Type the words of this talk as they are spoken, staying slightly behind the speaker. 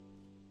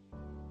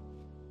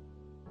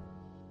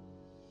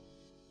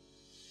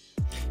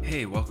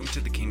Hey, welcome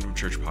to the Kingdom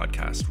Church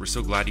podcast. We're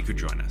so glad you could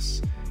join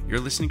us. You're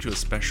listening to a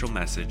special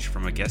message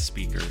from a guest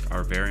speaker,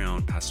 our very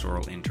own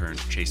pastoral intern,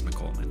 Chase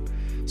McColeman.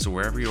 So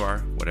wherever you are,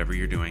 whatever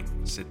you're doing,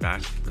 sit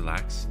back,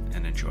 relax,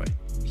 and enjoy.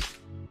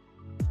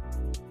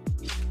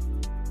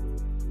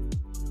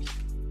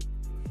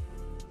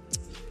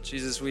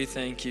 Jesus, we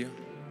thank you.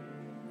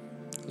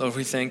 Lord,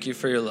 we thank you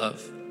for your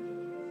love.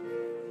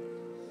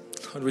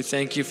 Lord, we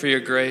thank you for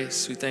your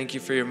grace. We thank you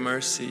for your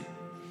mercy.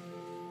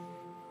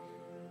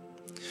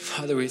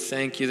 Father, we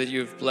thank you that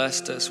you have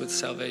blessed us with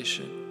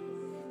salvation.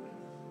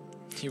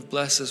 You've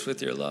blessed us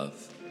with your love.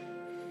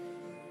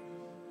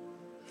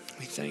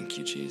 We thank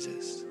you,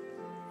 Jesus.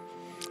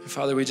 And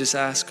Father, we just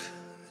ask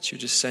that you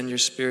just send your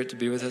Spirit to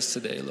be with us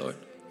today, Lord.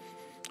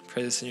 I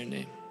pray this in your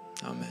name.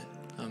 Amen.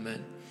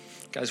 Amen.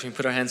 Guys, we can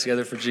put our hands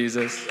together for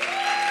Jesus.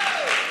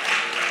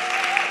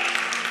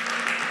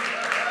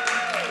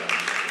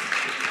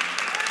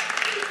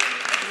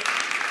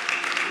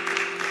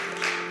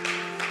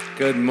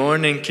 Good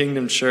morning,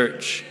 Kingdom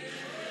Church.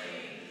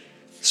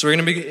 So we're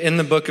going to be in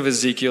the book of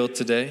Ezekiel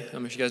today.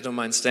 If you guys don't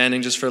mind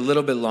standing just for a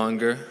little bit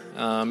longer.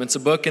 It's a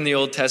book in the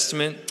Old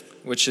Testament,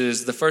 which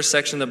is the first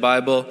section of the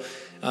Bible.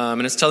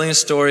 And it's telling a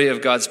story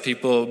of God's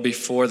people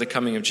before the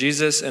coming of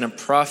Jesus. And a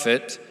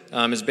prophet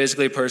is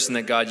basically a person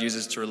that God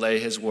uses to relay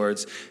his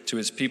words to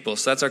his people.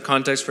 So that's our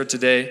context for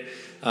today.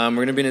 We're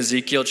going to be in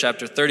Ezekiel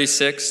chapter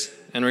 36.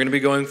 And we're going to be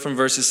going from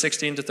verses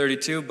 16 to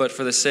 32, but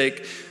for the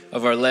sake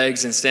of our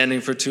legs and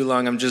standing for too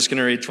long, I'm just going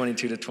to read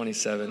 22 to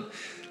 27.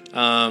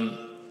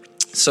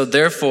 So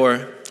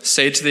therefore,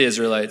 say to the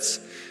Israelites,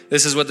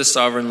 this is what the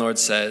sovereign Lord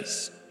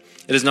says.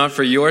 It is not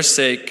for your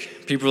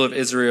sake, people of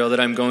Israel,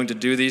 that I'm going to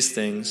do these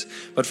things,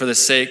 but for the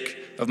sake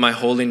of my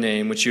holy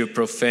name, which you have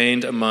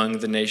profaned among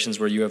the nations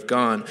where you have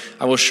gone.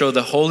 I will show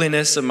the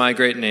holiness of my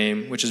great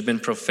name, which has been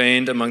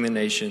profaned among the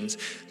nations,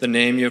 the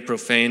name you have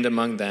profaned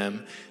among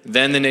them.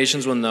 Then the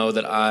nations will know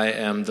that I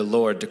am the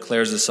Lord,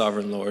 declares the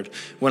sovereign Lord,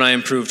 when I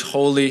am proved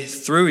holy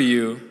through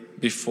you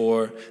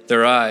before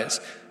their eyes.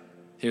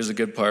 Here's the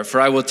good part. For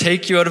I will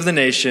take you out of the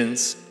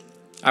nations,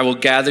 I will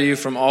gather you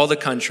from all the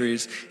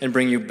countries and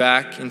bring you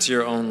back into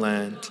your own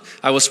land.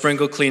 I will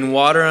sprinkle clean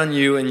water on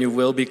you and you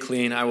will be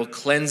clean. I will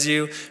cleanse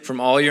you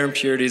from all your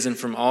impurities and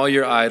from all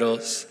your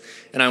idols,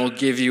 and I will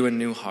give you a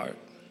new heart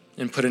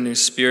and put a new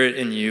spirit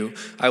in you.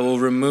 I will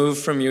remove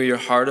from you your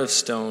heart of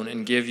stone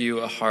and give you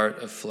a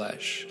heart of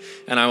flesh.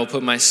 And I will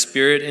put my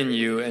spirit in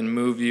you and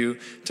move you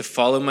to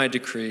follow my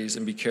decrees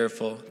and be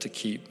careful to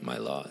keep my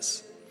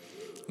laws.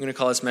 I'm going to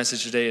call this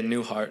message today a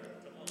new heart.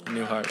 A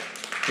new heart.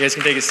 You guys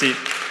can take a seat.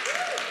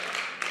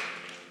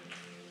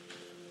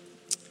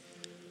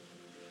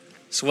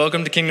 So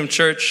welcome to Kingdom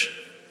Church.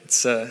 It's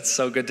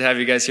so good to have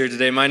you guys here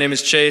today. My name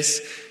is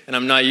Chase, and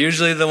I'm not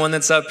usually the one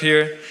that's up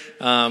here,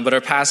 but our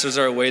pastors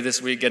are away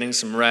this week getting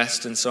some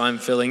rest, and so I'm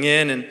filling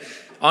in. And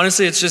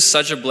honestly, it's just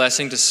such a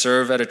blessing to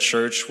serve at a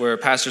church where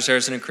Pastors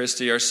Harrison and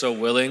Christy are so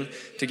willing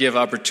to give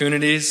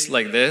opportunities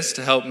like this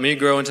to help me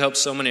grow and to help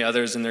so many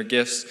others in their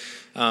gifts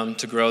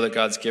to grow that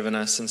God's given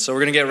us. And so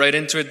we're going to get right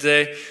into it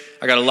today.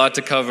 I got a lot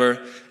to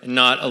cover and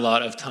not a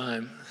lot of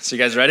time. So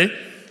you guys ready?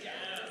 Yeah.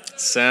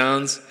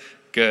 Sounds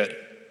good.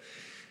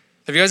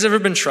 Have you guys ever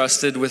been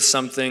trusted with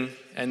something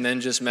and then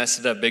just messed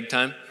it up big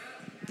time?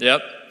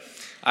 Yep.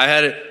 I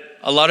had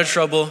a lot of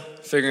trouble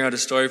figuring out a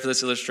story for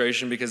this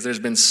illustration because there's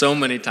been so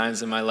many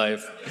times in my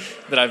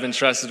life that I've been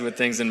trusted with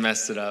things and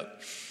messed it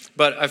up.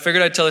 But I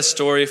figured I'd tell a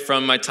story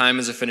from my time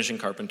as a finishing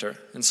carpenter.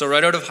 And so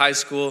right out of high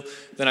school,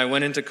 then I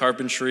went into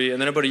carpentry,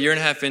 and then about a year and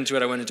a half into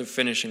it, I went into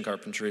finishing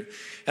carpentry.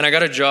 And I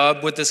got a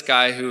job with this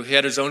guy who, he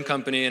had his own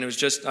company, and I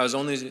was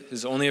only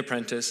his only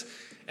apprentice.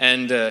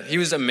 And he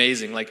was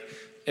amazing, like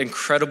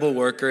incredible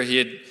worker.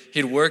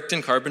 He'd worked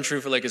in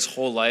carpentry for like his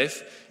whole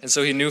life, and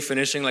so he knew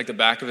finishing like the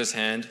back of his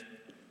hand.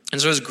 And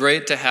so it was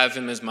great to have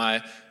him as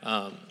my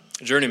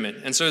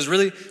journeyman. And so it was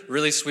really,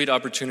 really sweet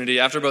opportunity.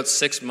 After about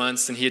 6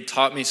 months, and he had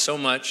taught me so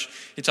much.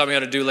 He taught me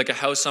how to do like a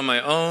house on my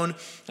own,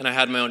 and I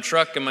had my own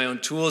truck and my own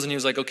tools, and he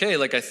was like, okay,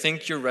 like I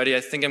think you're ready. I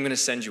think I'm going to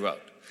send you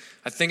out.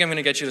 I think I'm going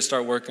to get you to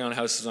start working on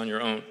houses on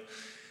your own.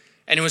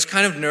 And it was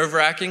kind of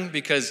nerve-wracking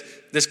because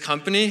this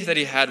company that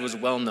he had was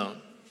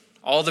well-known.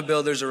 All the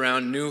builders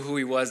around knew who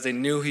he was. They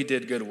knew he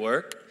did good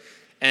work.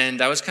 And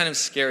that was kind of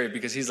scary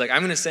because he's like, I'm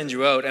going to send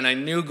you out. And I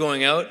knew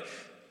going out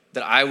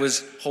that I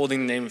was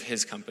holding the name of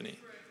his company.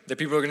 That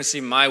people were going to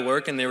see my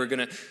work and they were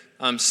going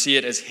to see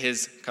it as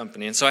his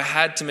company. And so I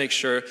had to make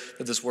sure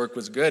that this work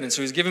was good. And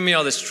so he's giving me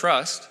all this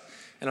trust.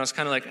 And I was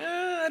kind of like,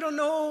 I don't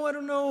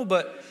know.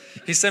 But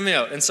he sent me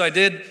out. And so I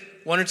did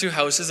 1 or 2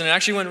 houses, and it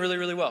actually went really,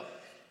 really well.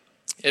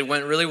 It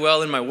went really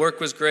well, and my work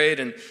was great,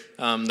 and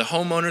the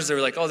homeowners, they were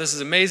like, oh, this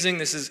is amazing.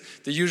 This is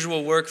the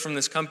usual work from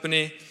this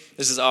company.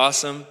 This is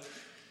awesome.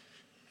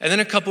 And then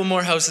a couple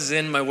more houses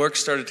in, my work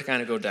started to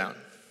kind of go down.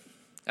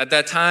 At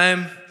that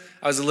time,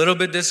 I was a little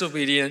bit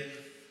disobedient,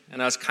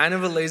 and I was kind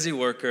of a lazy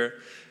worker,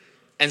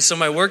 And so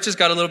my work just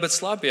got a little bit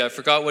sloppy. I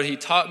forgot what he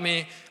taught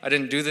me. I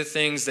didn't do the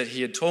things that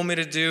he had told me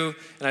to do,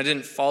 and I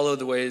didn't follow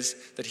the ways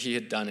that he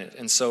had done it.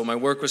 And so my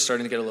work was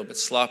starting to get a little bit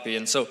sloppy.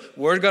 And so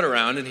word got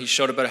around, and he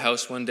showed up at a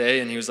house one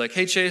day, and he was like,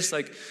 "Hey, Chase,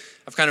 like,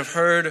 I've kind of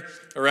heard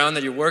around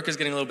that your work is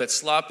getting a little bit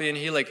sloppy." And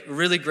he like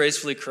really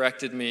gracefully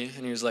corrected me.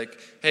 And he was like,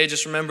 "Hey,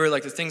 just remember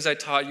like the things I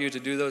taught you to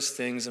do those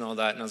things and all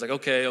that." And I was like,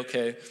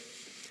 okay.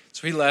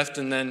 So he left,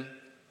 and then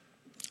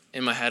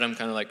in my head, I'm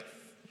kind of like,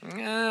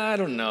 I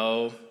don't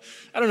know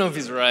if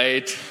he's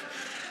right.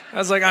 I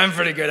was like, I'm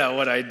pretty good at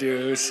what I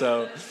do.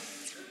 So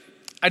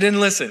I didn't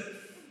listen.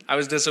 I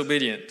was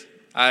disobedient.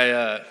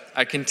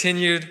 I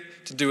continued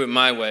to do it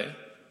my way.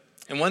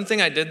 And one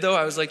thing I did though,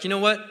 I was like, you know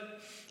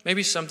what?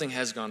 Maybe something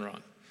has gone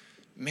wrong.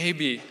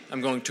 Maybe I'm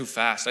going too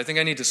fast. I think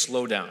I need to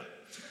slow down.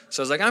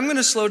 So I was like, I'm going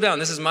to slow down.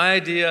 This is my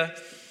idea.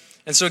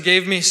 And so it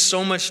gave me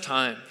so much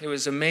time. It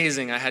was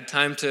amazing. I had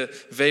time to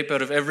vape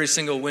out of every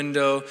single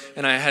window,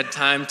 and I had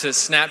time to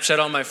Snapchat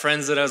all my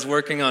friends that I was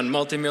working on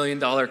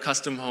multi-million-dollar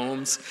custom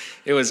homes.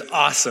 It was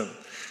awesome.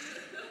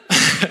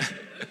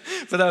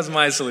 But that was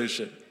my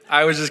solution.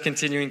 I was just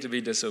continuing to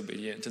be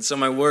disobedient. And so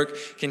my work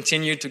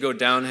continued to go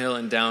downhill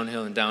and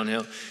downhill and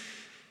downhill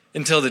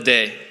until the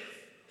day.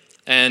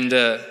 And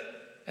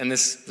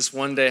this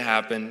one day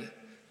happened,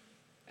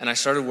 and I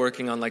started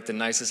working on like the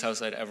nicest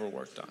house I'd ever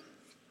worked on.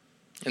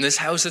 And this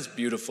house is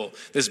beautiful.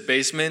 This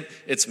basement,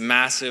 it's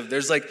massive.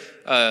 There's like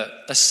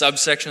a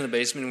subsection of the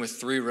basement with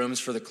 3 rooms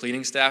for the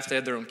cleaning staff. They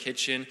had their own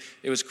kitchen.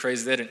 It was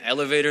crazy. They had an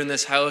elevator in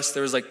this house.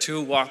 There was like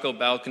 2 walkout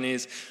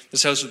balconies.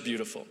 This house was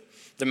beautiful.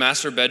 The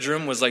master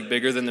bedroom was like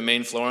bigger than the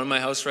main floor on my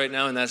house right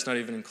now, and that's not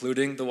even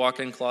including the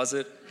walk-in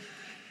closet.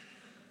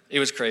 It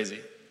was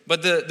crazy.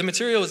 But the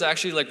material was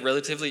actually like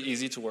relatively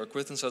easy to work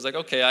with, and so I was like,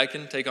 okay, I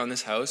can take on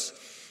this house.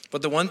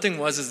 But the one thing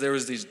was there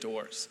was these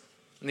doors.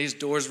 And these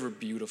doors were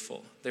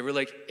beautiful. They were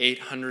like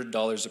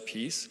 $800 a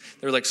piece.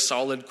 They were like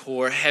solid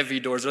core, heavy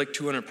doors. They're like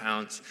 200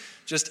 pounds.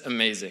 Just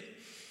amazing.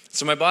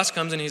 So my boss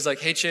comes in, he's like,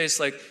 "Hey, Chase,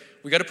 like,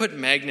 we got to put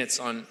magnets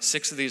on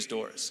 6 of these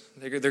doors.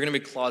 They're going to be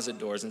closet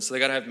doors. And so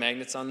they got to have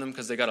magnets on them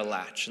because they got a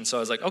latch." And so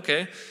I was like,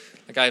 okay.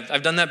 Like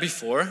I've done that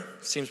before.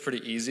 Seems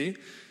pretty easy.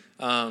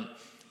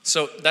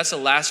 So that's the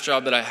last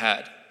job that I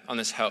had on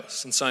this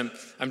house. And so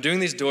I'm doing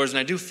these doors, and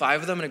I do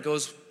 5 of them, and it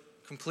goes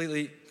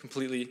completely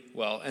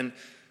well. And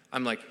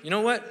I'm like, you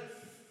know what?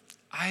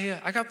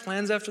 I got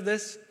plans after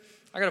this.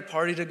 I got a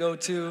party to go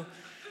to.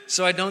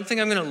 So I don't think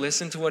I'm going to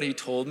listen to what he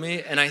told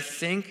me, and I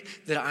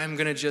think that I'm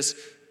going to just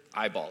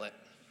eyeball it.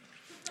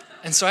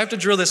 And so I have to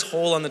drill this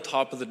hole on the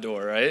top of the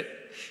door, right?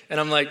 And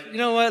I'm like, you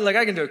know what? Like,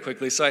 I can do it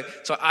quickly. So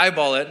I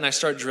eyeball it, and I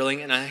start drilling,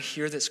 and I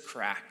hear this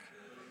crack.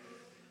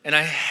 And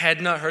I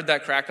had not heard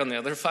that crack on the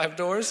other 5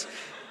 doors.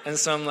 And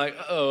so I'm like,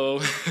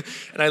 oh.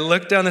 And I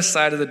look down the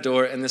side of the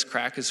door, and this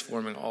crack is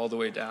forming all the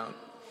way down.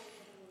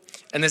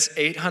 And this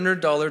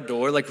 $800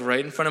 door, like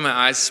right in front of my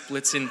eyes,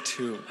 splits in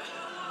 2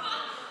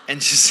 and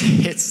just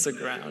hits the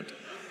ground.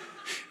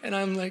 And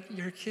I'm like,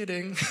 you're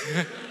kidding.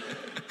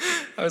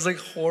 I was like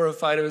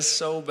horrified. It was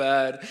so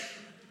bad.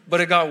 But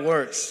it got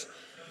worse.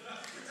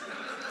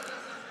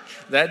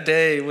 That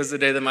day was the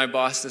day that my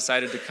boss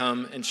decided to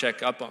come and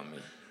check up on me.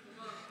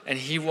 And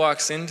he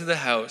walks into the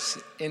house,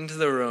 into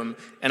the room,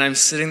 and I'm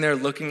sitting there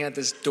looking at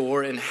this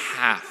door in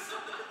half.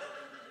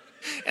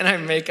 And I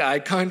make eye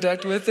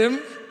contact with him.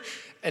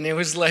 And it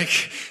was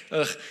like,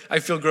 I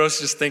feel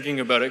gross just thinking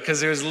about it,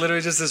 because it was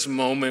literally just this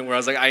moment where I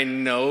was like, I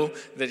know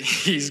that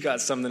he's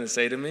got something to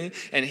say to me.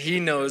 And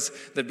he knows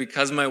that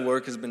because my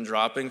work has been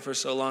dropping for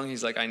so long,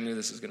 he's like, I knew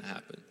this was going to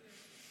happen.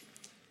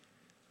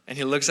 And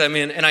he looks at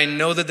me, and I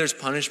know that there's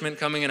punishment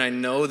coming, and I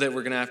know that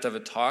we're going to have a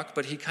talk.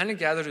 But he kind of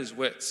gathered his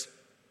wits.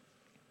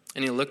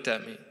 And he looked at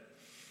me.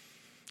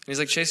 And he's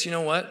like, Chase, you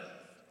know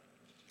what?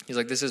 He's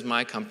like, this is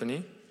my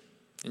company,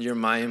 and you're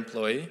my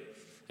employee,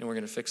 and we're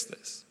going to fix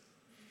this.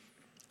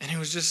 And it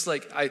was just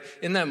like,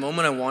 in that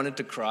moment, I wanted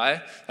to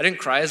cry. I didn't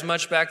cry as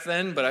much back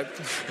then, but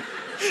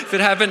if it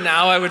happened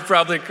now, I would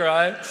probably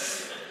cry.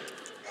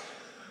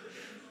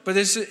 But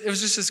it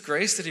was just this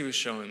grace that he was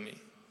showing me.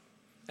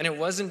 And it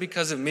wasn't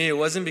because of me. It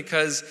wasn't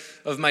because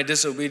of my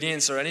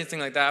disobedience or anything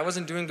like that. I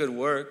wasn't doing good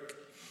work.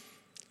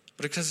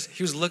 But because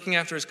he was looking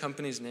after his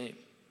company's name.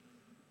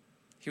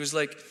 He was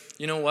like,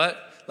 you know what?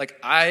 Like,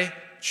 I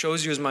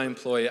chose you as my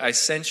employee. I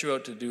sent you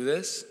out to do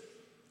this.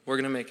 We're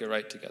going to make it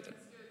right together.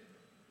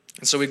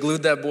 And so we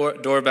glued that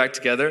door back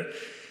together.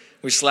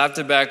 We slapped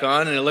it back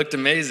on, and it looked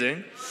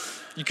amazing.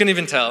 You couldn't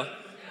even tell.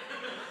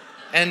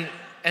 And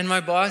my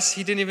boss,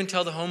 he didn't even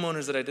tell the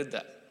homeowners that I did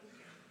that.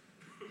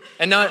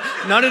 And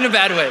not in a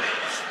bad way.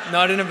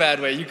 Not in a bad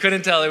way. You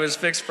couldn't tell. It was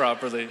fixed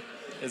properly.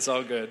 It's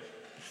all good.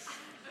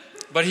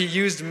 But he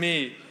used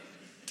me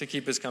to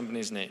keep his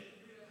company's name.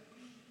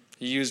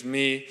 He used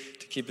me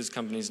to keep his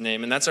company's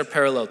name. And that's our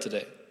parallel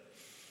today.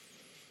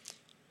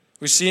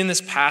 We see in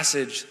this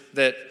passage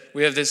that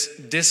we have this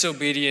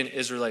disobedient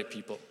Israelite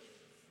people,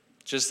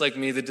 just like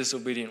me, the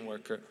disobedient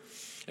worker.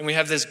 And we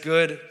have this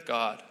good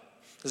God,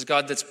 this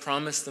God that's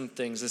promised them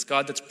things, this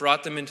God that's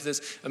brought them into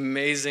this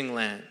amazing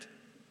land.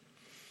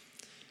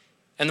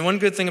 And the one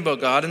good thing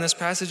about God in this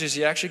passage is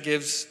he actually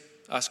gives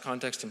us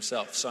context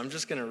himself. So I'm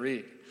just going to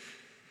read.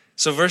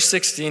 So verse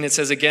 16, it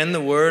says, "Again, the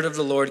word of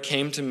the Lord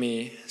came to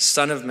me,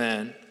 Son of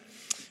man.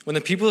 When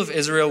the people of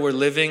Israel were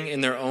living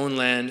in their own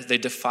land, they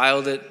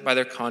defiled it by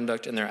their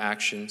conduct and their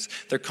actions.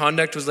 Their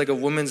conduct was like a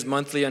woman's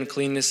monthly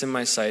uncleanness in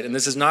my sight." And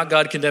this is not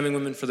God condemning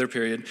women for their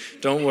period.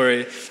 Don't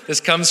worry. This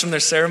comes from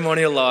their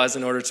ceremonial laws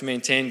in order to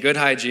maintain good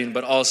hygiene,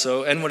 but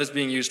also, and what it's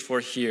being used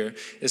for here,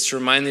 is to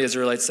remind the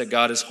Israelites that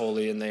God is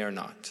holy and they are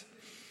not.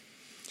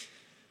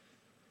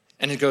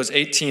 And it goes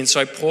 18, "So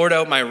I poured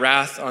out my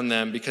wrath on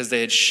them because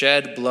they had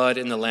shed blood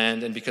in the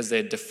land and because they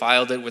had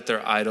defiled it with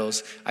their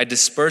idols. I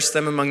dispersed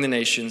them among the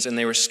nations and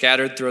they were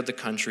scattered throughout the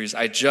countries.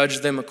 I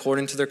judged them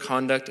according to their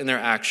conduct and their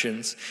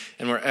actions.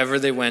 And wherever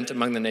they went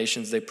among the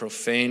nations, they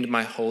profaned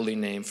my holy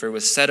name. For it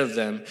was said of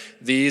them,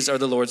 'These are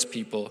the Lord's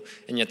people,'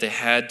 and yet they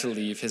had to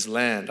leave his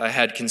land. I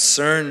had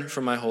concern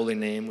for my holy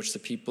name, which the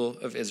people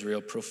of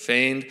Israel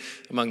profaned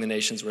among the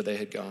nations where they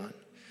had gone."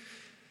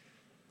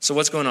 So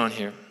what's going on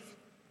here?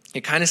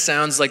 It kind of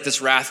sounds like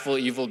this wrathful,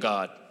 evil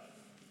God.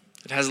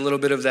 It has a little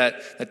bit of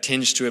that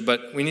tinge to it,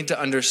 but we need to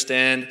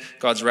understand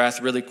God's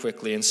wrath really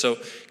quickly. And so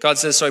God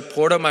says, "So I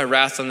poured out my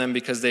wrath on them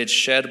because they had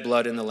shed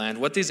blood in the land."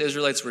 What these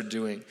Israelites were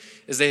doing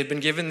is they had been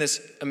given this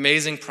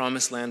amazing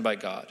promised land by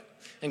God.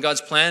 And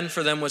God's plan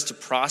for them was to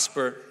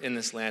prosper in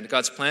this land.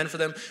 God's plan for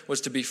them was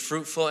to be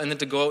fruitful and then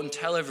to go out and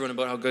tell everyone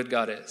about how good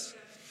God is.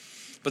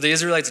 But the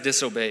Israelites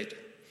disobeyed.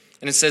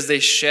 And it says they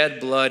shed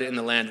blood in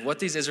the land. What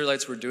these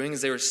Israelites were doing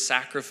is they were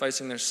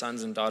sacrificing their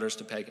sons and daughters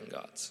to pagan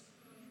gods.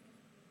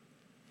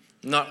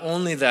 Not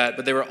only that,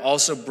 but they were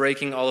also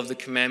breaking all of the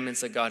commandments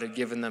that God had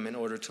given them in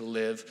order to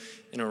live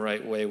in a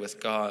right way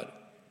with God.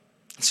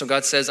 So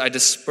God says, "I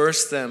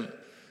dispersed them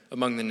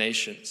among the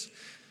nations."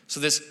 So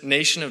this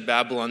nation of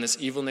Babylon, this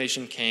evil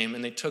nation, came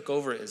and they took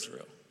over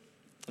Israel.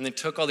 And they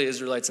took all the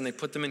Israelites and they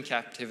put them in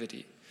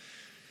captivity.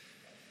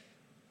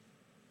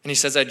 And he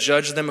says, "I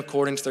judge them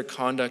according to their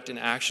conduct and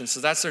action."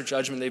 So that's their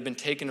judgment. They've been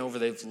taken over.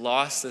 They've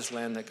lost this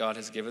land that God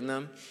has given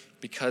them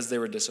because they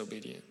were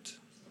disobedient.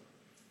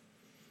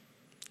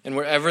 "And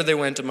wherever they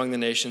went among the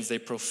nations, they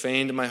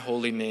profaned my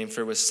holy name.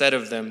 For it was said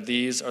of them,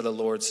 'These are the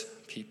Lord's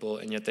people,'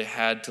 and yet they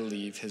had to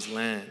leave his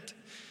land."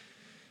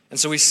 And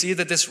so we see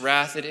that this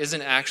wrath, it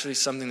isn't actually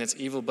something that's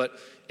evil. But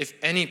if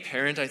any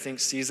parent, I think,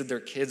 sees that their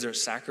kids are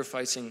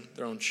sacrificing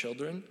their own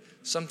children,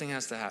 something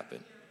has to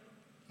happen.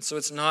 So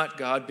it's not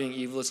God being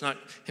evil. It's not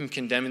him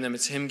condemning them.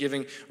 It's him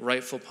giving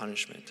rightful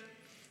punishment.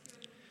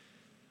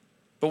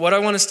 But what I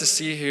want us to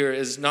see here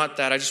is not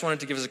that. I just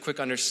wanted to give us a quick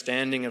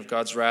understanding of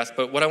God's wrath.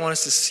 But what I want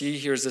us to see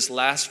here is this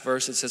last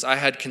verse. It says, "I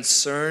had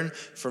concern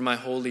for my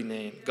holy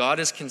name." God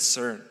is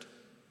concerned.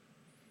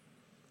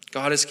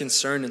 God is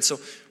concerned. And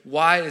so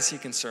why is he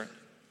concerned?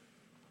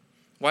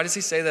 Why does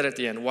he say that at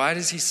the end? Why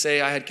does he say,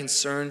 "I had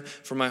concern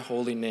for my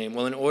holy name"?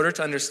 Well, in order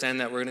to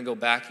understand that, we're going to go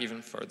back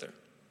even further.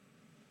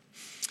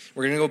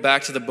 We're going to go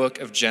back to the book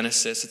of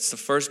Genesis. It's the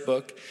first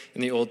book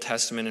in the Old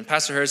Testament. And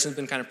Pastor Harrison's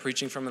been kind of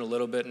preaching from it a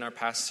little bit in our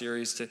past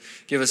series to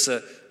give us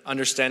an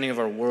understanding of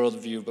our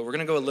worldview. But we're going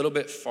to go a little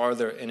bit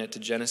farther in it to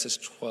Genesis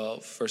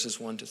 12, verses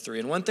 1 to 3.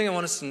 And one thing I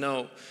want us to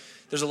know,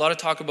 there's a lot of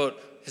talk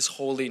about his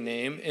holy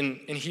name.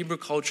 In Hebrew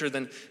culture,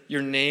 then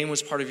your name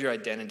was part of your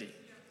identity.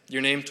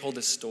 Your name told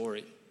a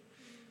story.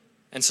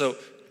 And so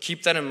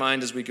keep that in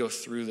mind as we go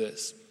through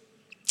this.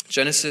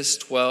 Genesis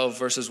 12,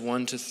 verses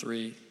 1 to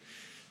 3.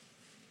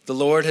 "The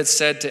Lord had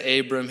said to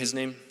Abram," his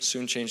name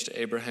soon changed to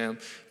Abraham,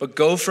 "but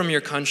go from your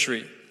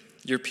country,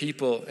 your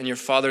people, and your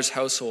father's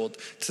household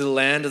to the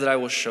land that I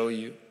will show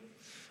you.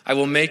 I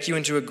will make you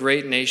into a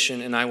great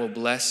nation, and I will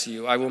bless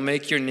you. I will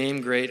make your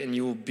name great, and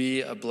you will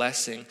be a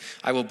blessing.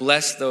 I will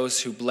bless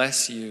those who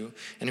bless you,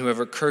 and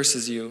whoever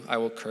curses you, I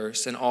will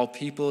curse. And all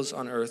peoples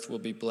on earth will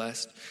be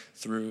blessed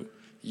through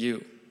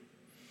you."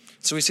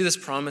 So we see this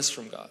promise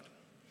from God.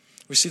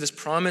 We see this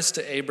promise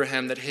to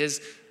Abraham that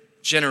his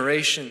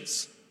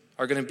generations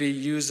are going to be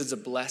used as a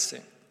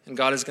blessing, and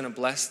God is going to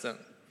bless them.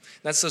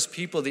 And that's those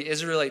people, the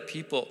Israelite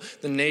people,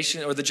 the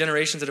nation or the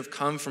generations that have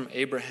come from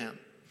Abraham.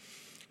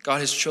 God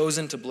has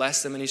chosen to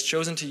bless them, and he's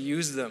chosen to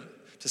use them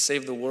to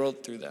save the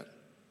world through them.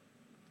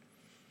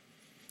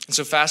 And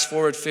so fast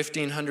forward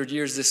 1,500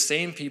 years, the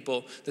same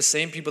people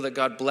that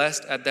God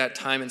blessed at that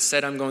time and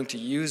said, "I'm going to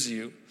use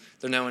you,"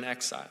 they're now in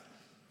exile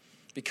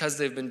because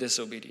they've been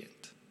disobedient.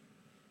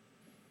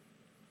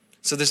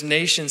 So this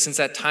nation, since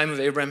that time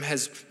of Abraham,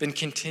 has been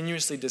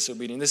continuously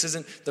disobedient. This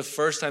isn't the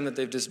first time that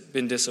they've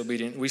been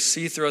disobedient. We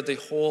see throughout the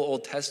whole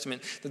Old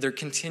Testament that they're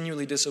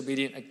continually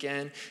disobedient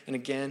again and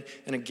again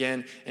and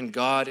again. And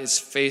God is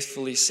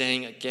faithfully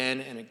saying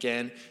again and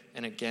again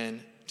and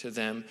again to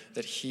them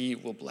that he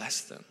will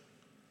bless them.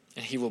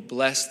 And he will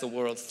bless the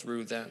world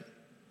through them.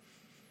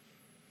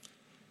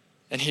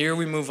 And here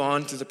we move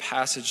on through the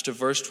passage to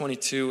verse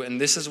 22, and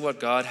this is what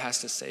God has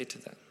to say to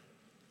them.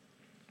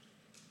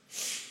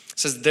 It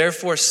says,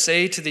 "Therefore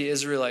say to the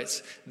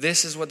Israelites,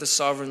 this is what the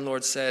sovereign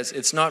Lord says.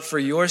 It's not for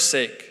your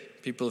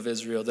sake, people of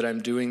Israel, that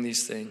I'm doing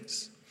these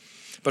things,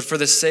 But for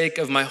the sake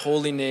of my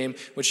holy name,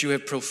 which you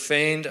have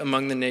profaned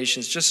among the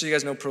nations. Just so you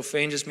guys know,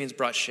 profane just means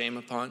brought shame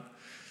upon.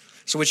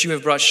 So which you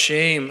have brought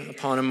shame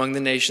upon among the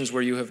nations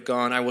where you have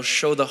gone, I will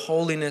show the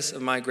holiness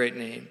of my great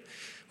name,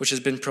 which has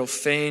been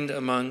profaned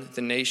among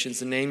the nations,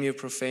 the name you have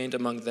profaned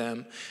among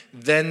them.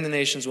 Then the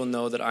nations will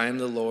know that I am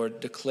the Lord,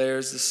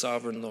 declares the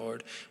sovereign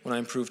Lord, when I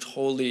am proved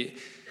holy.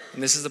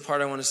 And this is the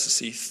part I want us to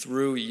see,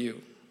 through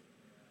you,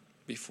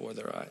 before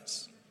their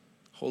eyes.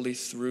 Holy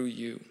through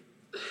you.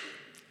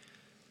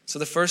 So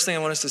the first thing I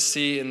want us to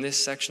see in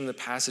this section of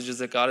the passage is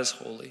that God is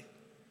holy.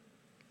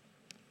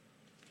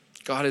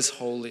 God is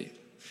holy.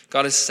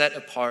 God is set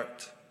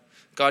apart.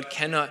 God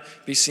cannot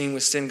be seen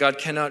with sin. God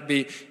cannot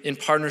be in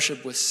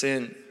partnership with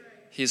sin.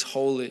 He is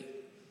holy.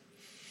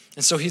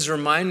 And so he's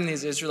reminding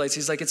these Israelites,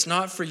 he's like, it's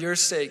not for your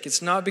sake.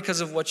 It's not because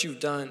of what you've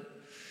done.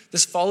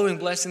 This following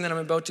blessing that I'm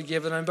about to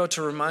give, that I'm about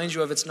to remind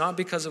you of, it's not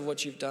because of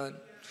what you've done.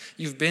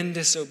 You've been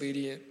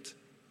disobedient.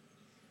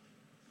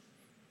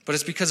 But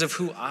it's because of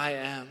who I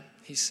am,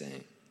 he's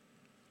saying.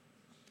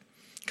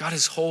 God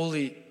is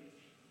holy.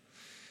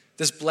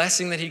 This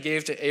blessing that he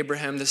gave to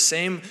Abraham, the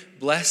same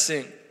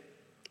blessing,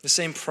 the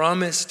same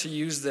promise to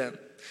use them,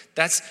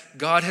 that's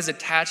God has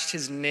attached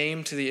his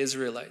name to the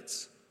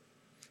Israelites.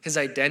 His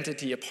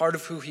identity, a part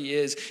of who he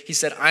is. He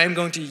said, I am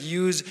going to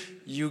use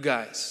you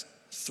guys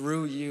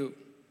through you.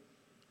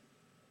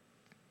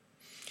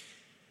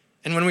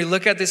 And when we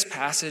look at this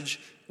passage,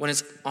 when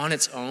it's on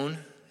its own,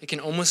 it can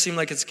almost seem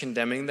like it's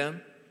condemning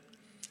them.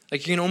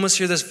 Like you can almost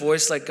hear this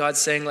voice like God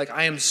saying, like,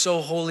 I am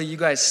so holy, you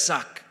guys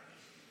suck.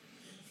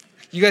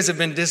 You guys have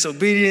been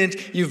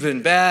disobedient, you've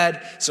been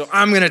bad, so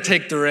I'm going to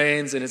take the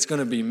reins and it's going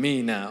to be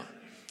me now.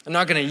 I'm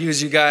not going to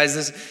use you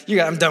guys.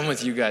 I'm done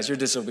with you guys. You're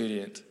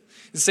disobedient.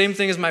 The same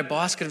thing as my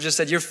boss could have just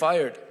said, you're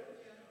fired.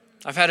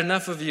 I've had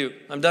enough of you.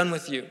 I'm done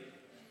with you.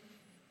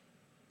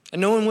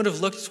 And no one would have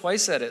looked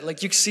twice at it.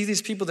 Like you see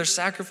these people, they're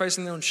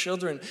sacrificing their own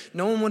children.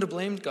 No one would have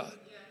blamed God.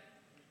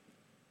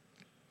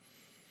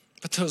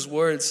 But those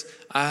words,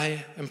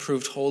 I am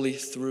proved holy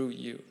through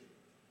you.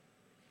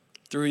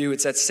 Through you.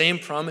 It's that same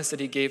promise that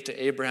he gave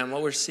to Abraham.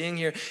 What we're seeing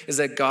here is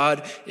that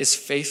God is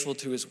faithful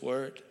to his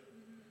word.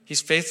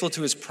 He's faithful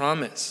to his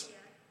promise.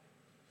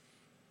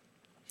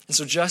 And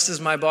so just as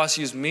my boss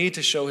used me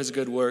to show his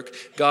good work,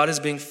 God is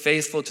being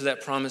faithful to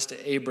that promise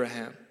to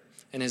Abraham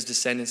and his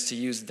descendants to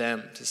use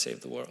them to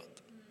save the world.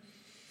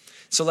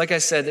 So like I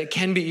said, it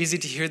can be easy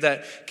to hear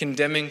that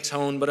condemning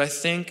tone, but I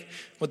think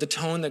what the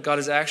tone that God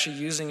is actually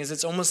using is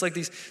it's almost like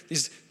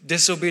these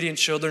disobedient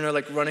children are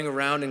like running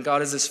around and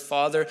God is this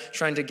father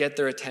trying to get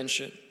their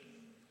attention.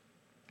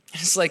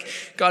 It's like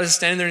God is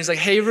standing there and he's like,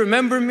 hey,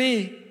 remember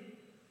me.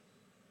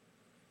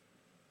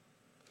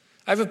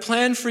 I have a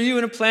plan for you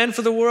and a plan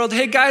for the world.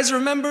 Hey guys,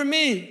 remember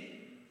me.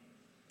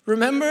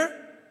 Remember?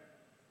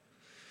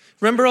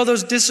 Remember all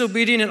those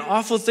disobedient and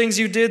awful things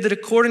you did that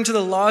according to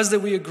the laws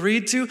that we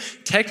agreed to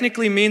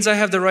technically means I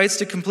have the rights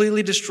to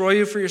completely destroy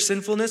you for your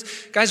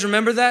sinfulness? Guys,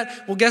 remember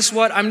that? Well, guess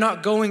what? I'm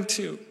not going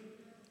to.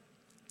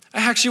 I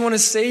actually want to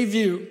save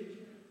you.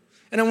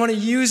 And I want to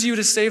use you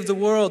to save the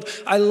world.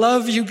 I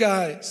love you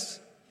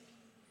guys.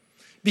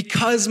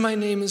 Because my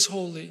name is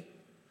holy.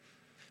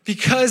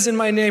 Because in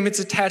my name it's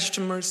attached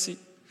to mercy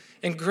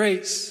and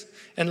grace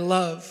and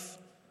love.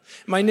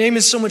 My name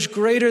is so much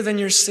greater than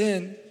your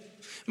sin.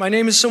 My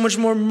name is so much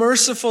more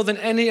merciful than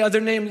any other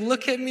name.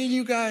 Look at me,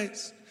 you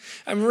guys.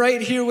 I'm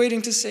right here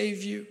waiting to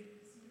save you.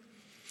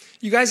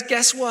 You guys,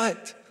 guess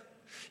what?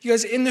 You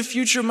guys, in the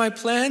future, my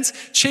plans,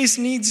 Chase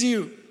needs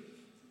you.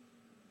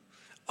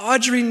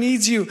 Audrey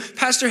needs you.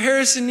 Pastor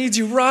Harrison needs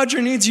you.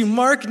 Roger needs you.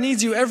 Mark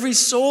needs you. Every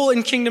soul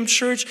in Kingdom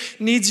Church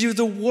needs you.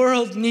 The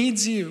world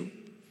needs you.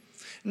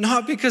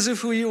 Not because of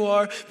who you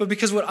are, but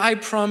because what I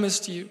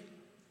promised you.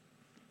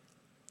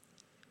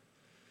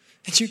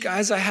 And you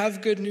guys, I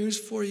have good news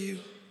for you.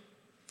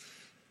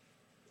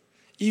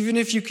 Even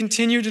if you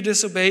continue to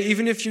disobey,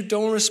 even if you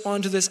don't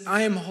respond to this,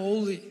 I am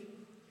holy.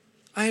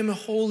 I am a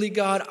holy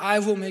God. I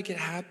will make it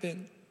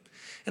happen.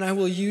 And I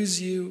will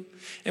use you.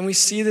 And we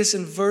see this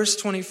in verse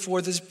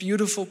 24, this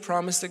beautiful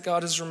promise that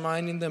God is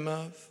reminding them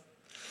of.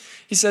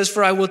 He says,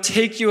 for I will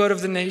take you out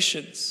of the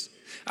nations.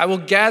 I will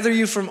gather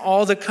you from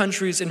all the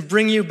countries and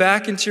bring you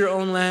back into your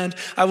own land.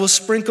 I will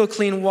sprinkle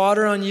clean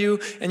water on you,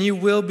 and you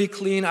will be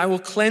clean. I will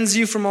cleanse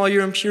you from all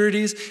your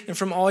impurities and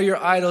from all your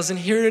idols. And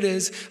here it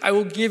is. I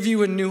will give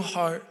you a new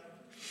heart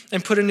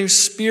and put a new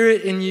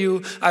spirit in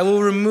you. I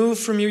will remove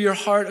from you your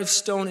heart of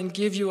stone and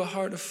give you a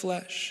heart of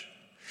flesh.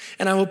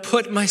 And I will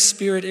put my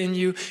spirit in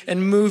you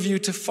and move you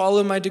to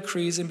follow my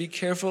decrees and be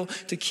careful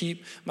to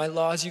keep my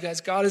laws. You guys,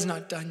 God is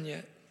not done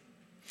yet.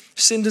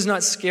 Sin does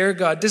not scare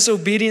God.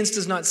 Disobedience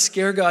does not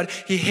scare God.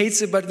 He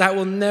hates it, but that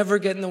will never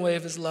get in the way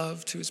of his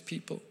love to his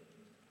people.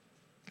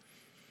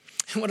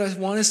 And what I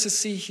want us to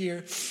see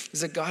here is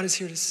that God is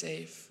here to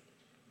save.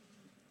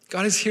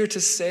 God is here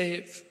to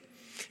save.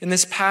 In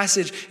this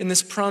passage, in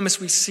this promise,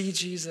 we see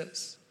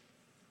Jesus.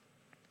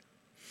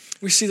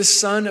 We see the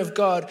Son of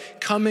God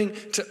coming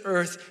to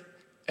earth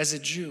as a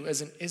Jew,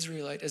 as an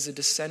Israelite, as a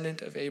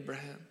descendant of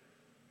Abraham.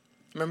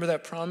 Remember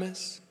that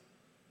promise?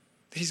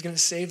 that he's going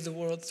to save the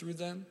world through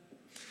them.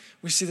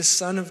 We see the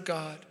Son of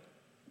God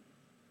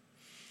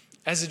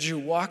as a Jew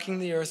walking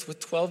the earth with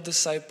 12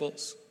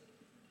 disciples,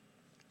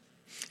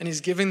 and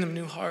he's giving them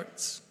new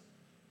hearts.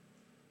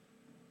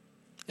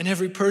 And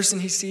every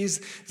person he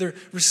sees, they're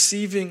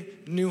receiving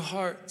new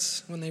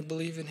hearts when they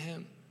believe in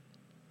him.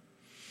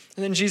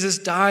 And then Jesus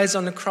dies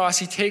on the cross.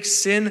 He takes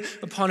sin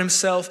upon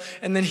himself,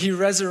 and then he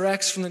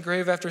resurrects from the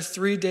grave after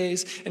 3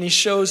 days, and he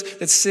shows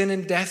that sin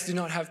and death do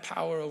not have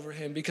power over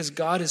him because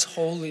God is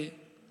holy.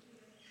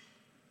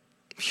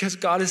 Because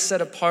God is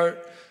set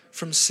apart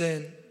from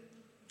sin.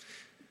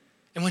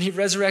 And when he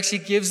resurrects, he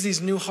gives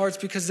these new hearts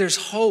because there's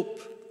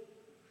hope.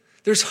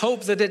 There's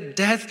hope that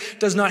death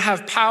does not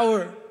have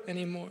power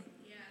anymore.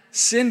 Yeah.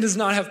 Sin does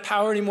not have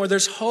power anymore.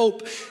 There's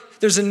hope.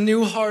 There's a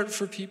new heart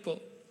for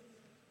people.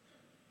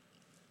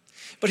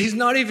 But he's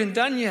not even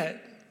done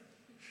yet.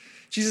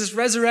 Jesus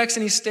resurrects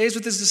and he stays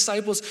with his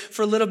disciples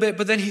for a little bit,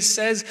 but then he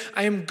says,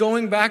 I am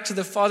going back to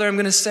the Father. I'm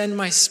going to send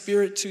my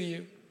Spirit to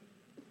you.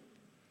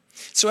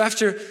 So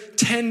after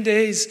 10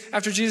 days,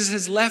 after Jesus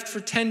has left for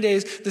 10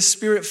 days, the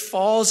Spirit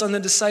falls on the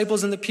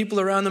disciples and the people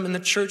around them, and the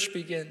church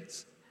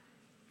begins.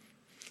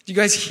 Do you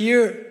guys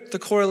hear the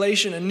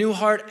correlation? A new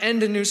heart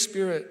and a new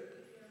spirit.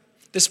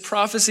 This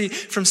prophecy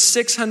from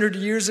 600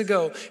 years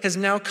ago has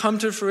now come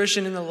to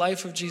fruition in the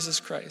life of Jesus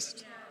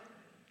Christ.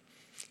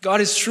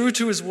 God is true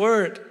to his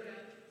word.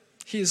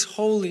 He is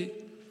holy.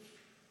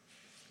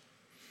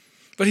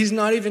 But he's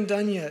not even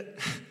done yet.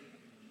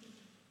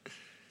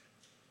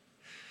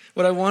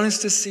 What I want us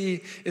to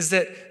see is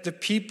that the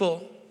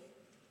people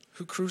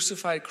who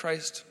crucified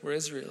Christ were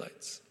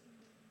Israelites.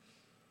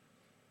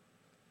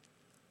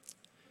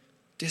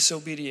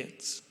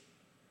 Disobedience.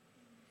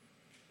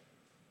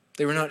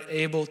 They were not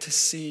able to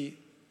see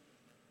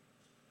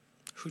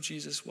who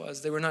Jesus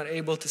was. They were not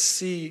able to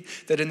see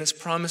that in this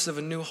promise of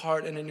a new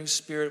heart and a new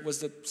spirit was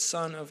the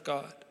Son of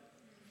God.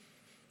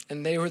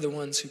 And they were the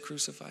ones who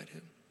crucified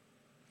him.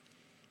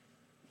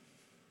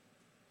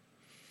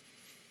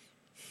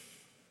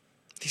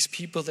 These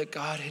people that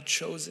God had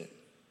chosen,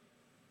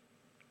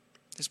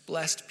 this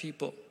blessed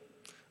people,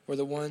 were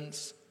the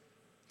ones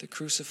that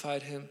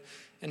crucified him.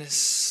 And a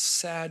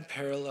sad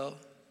parallel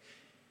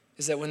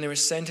is that when they were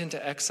sent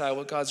into exile,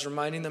 what God's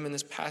reminding them in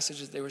this passage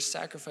is they were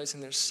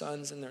sacrificing their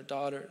sons and their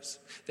daughters.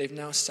 They've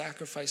now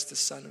sacrificed the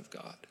Son of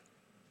God.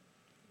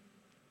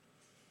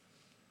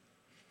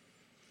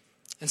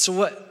 And so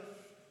what?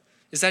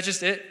 Is that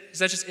just it? Is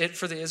that just it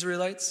for the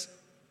Israelites?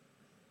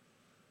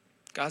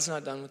 God's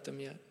not done with them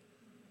yet.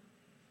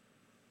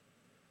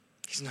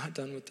 He's not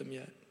done with them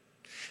yet.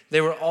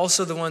 They were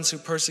also the ones who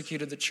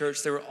persecuted the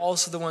church. They were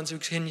also the ones who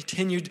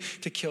continued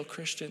to kill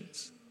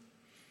Christians.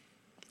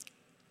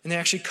 And they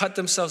actually cut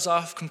themselves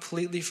off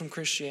completely from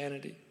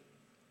Christianity.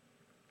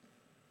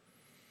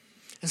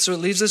 And so it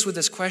leaves us with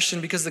this question,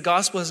 because the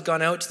gospel has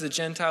gone out to the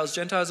Gentiles.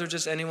 Gentiles are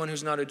just anyone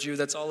who's not a Jew.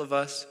 That's all of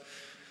us.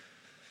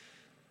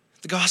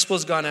 The gospel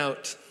has gone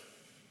out.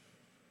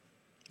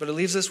 But it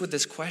leaves us with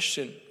this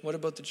question. What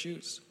about the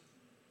Jews?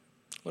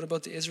 What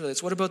about the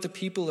Israelites? What about the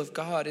people of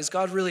God? Is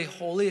God really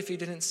holy if he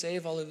didn't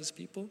save all of his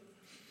people?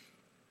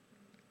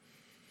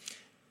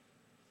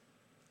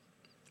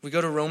 We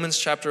go to Romans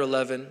chapter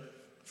 11,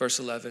 verse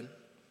 11.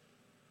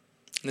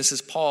 And this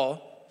is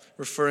Paul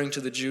referring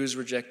to the Jews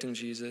rejecting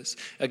Jesus.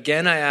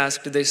 Again, I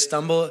ask, did they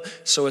stumble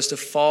so as to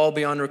fall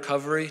beyond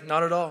recovery?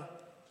 Not at all.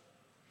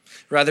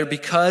 Rather,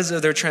 because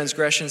of their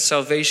transgression,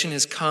 salvation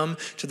has come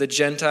to the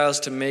Gentiles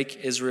to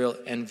make Israel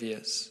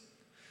envious.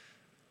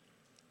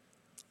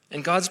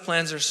 And God's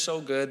plans are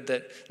so good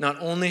that not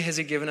only has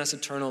he given us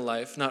eternal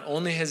life, not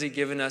only has he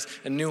given us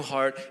a new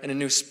heart and a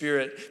new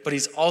spirit, but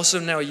he's also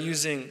now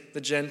using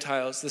the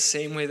Gentiles the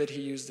same way that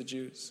he used the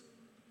Jews.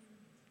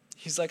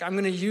 He's like, I'm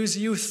going to use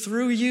you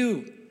through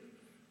you.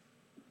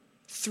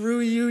 Through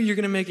you, you're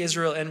going to make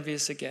Israel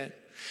envious again.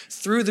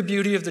 Through the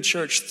beauty of the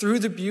church, through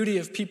the beauty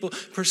of people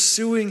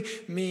pursuing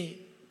me,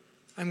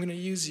 I'm going to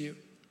use you.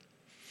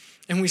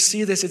 And we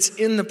see this, it's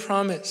in the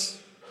promise.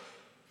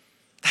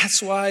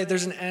 That's why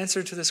there's an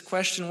answer to this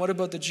question. What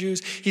about the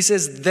Jews? He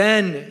says,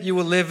 then you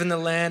will live in the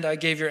land I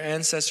gave your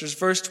ancestors.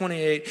 Verse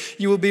 28,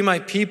 you will be my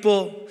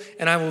people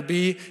and I will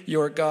be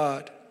your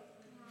God.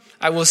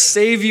 I will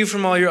save you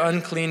from all your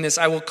uncleanness.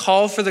 I will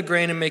call for the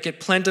grain and make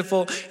it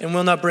plentiful and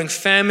will not bring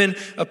famine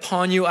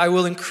upon you. I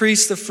will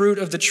increase the fruit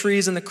of the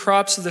trees and the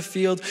crops of the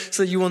field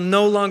so that you will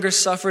no longer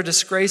suffer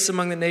disgrace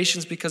among the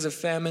nations because of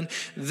famine.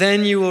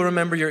 Then you will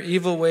remember your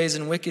evil ways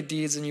and wicked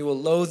deeds, and you will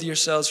loathe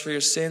yourselves for your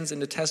sins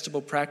and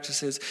detestable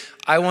practices.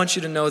 I want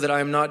you to know that I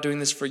am not doing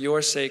this for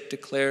your sake,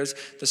 declares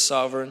the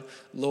sovereign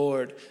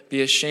Lord.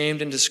 Be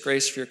ashamed and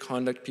disgraced for your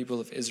conduct, people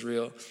of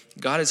Israel.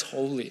 God is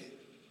holy.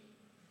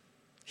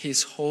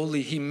 He's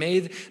holy. He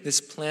made this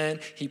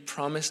plan. He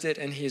promised it,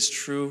 and he is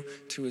true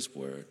to his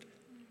word.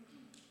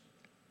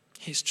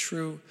 He's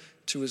true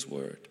to his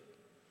word.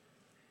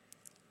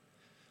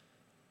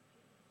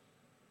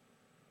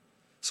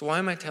 So why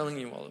am I telling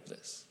you all of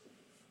this?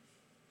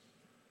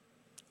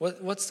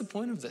 What's the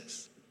point of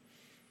this?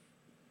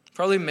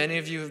 Probably many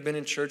of you have been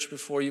in church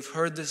before. You've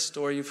heard this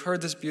story. You've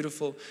heard this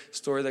beautiful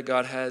story that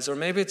God has. Or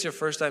maybe it's your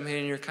first time here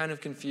and you're kind of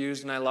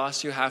confused and I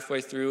lost you halfway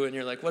through and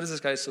you're like, what is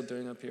this guy still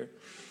doing up here?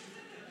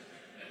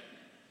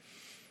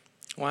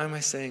 Why am I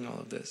saying all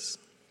of this?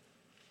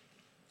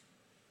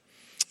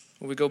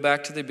 Well, we go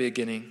back to the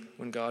beginning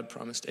when God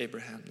promised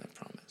Abraham that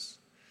promise.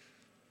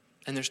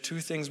 And there's two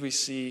things we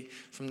see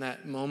from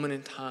that moment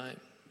in time.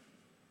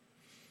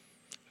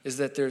 Is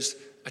that there's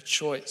a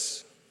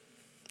choice.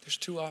 There's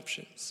two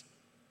options.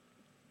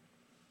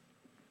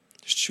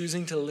 There's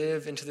choosing to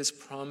live into this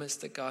promise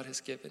that God has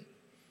given.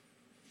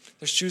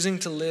 There's choosing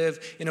to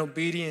live in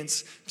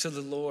obedience to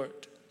the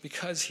Lord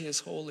because he is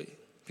holy,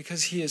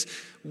 because he is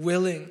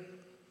willing,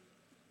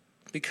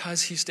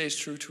 because he stays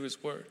true to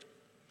his word.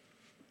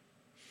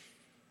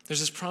 There's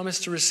this promise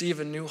to receive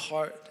a new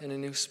heart and a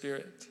new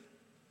spirit.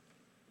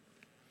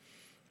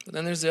 But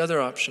then there's the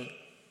other option.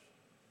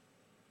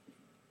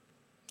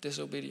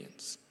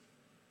 Disobedience.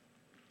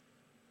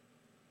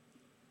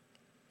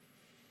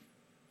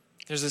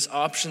 There's this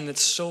option that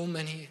so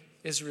many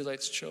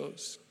Israelites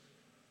chose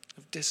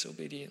of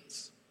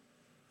disobedience.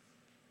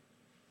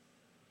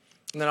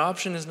 And that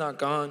option is not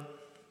gone.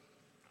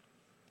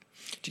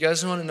 Do you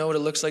guys want to know what it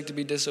looks like to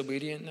be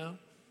disobedient now?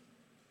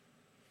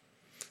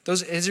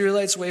 Those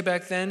Israelites way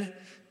back then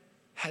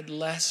had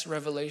less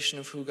revelation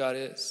of who God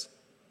is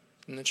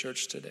than the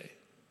church today.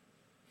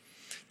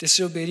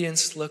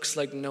 Disobedience looks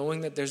like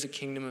knowing that there's a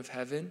kingdom of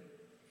heaven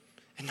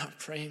and not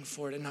praying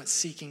for it and not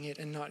seeking it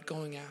and not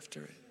going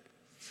after it.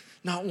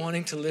 Not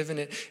wanting to live in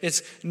it.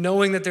 It's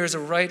knowing that there's a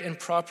right and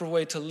proper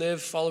way to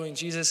live following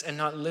Jesus and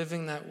not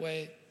living that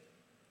way.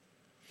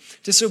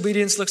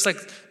 Disobedience looks like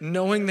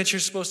knowing that you're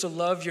supposed to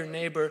love your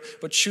neighbor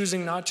but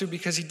choosing not to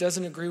because he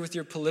doesn't agree with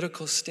your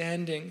political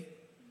standing.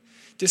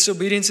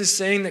 Disobedience is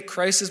saying that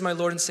Christ is my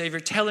Lord and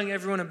Savior, telling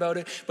everyone about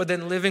it, but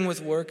then living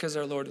with work as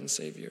our Lord and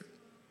Savior.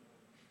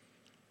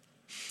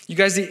 You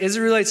guys, the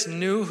Israelites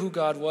knew who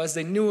God was.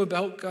 They knew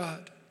about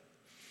God.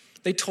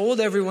 They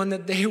told everyone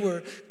that they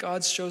were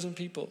God's chosen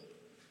people.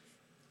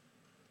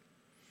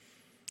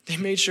 They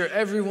made sure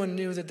everyone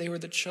knew that they were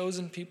the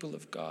chosen people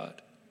of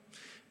God.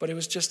 But it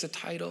was just a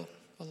title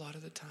a lot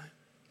of the time.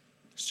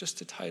 It's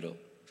just a title.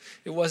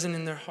 It wasn't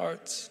in their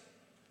hearts.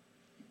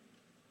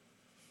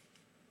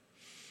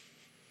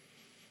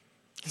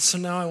 And so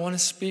now I want to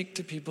speak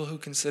to people who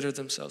consider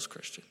themselves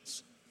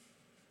Christians.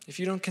 If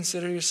you don't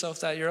consider yourself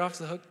that, you're off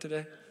the hook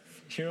today.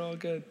 You're all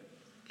good.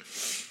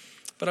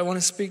 But I want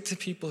to speak to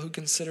people who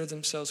consider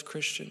themselves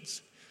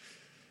Christians.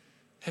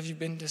 Have you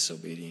been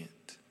disobedient?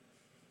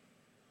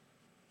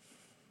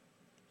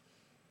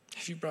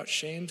 Have you brought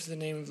shame to the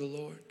name of the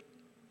Lord?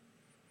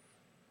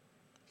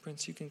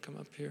 Prince, you can come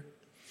up here.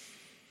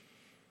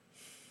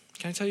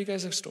 Can I tell you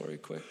guys a story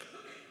quick?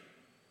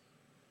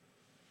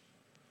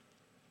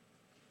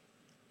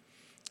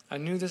 I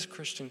knew this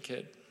Christian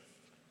kid.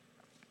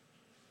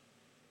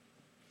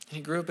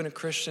 He grew up in a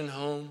Christian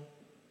home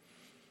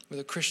with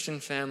a Christian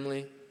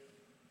family.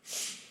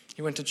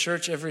 He went to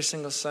church every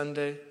single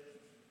Sunday.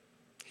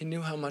 He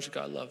knew how much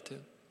God loved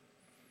him.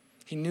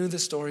 He knew the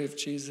story of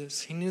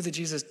Jesus. He knew that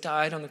Jesus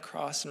died on the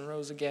cross and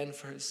rose again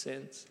for his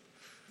sins.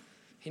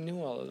 He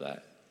knew all of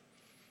that.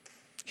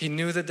 He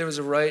knew that there was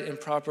a right and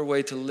proper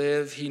way to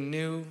live. He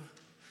knew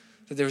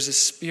that there was a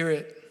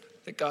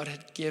spirit that God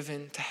had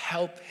given to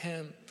help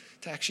him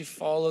to actually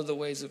follow the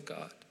ways of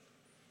God.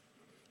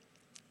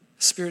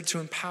 A spirit to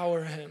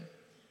empower him.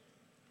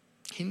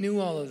 He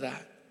knew all of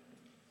that.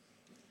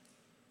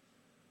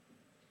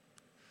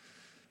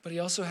 But he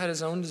also had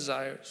his own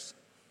desires.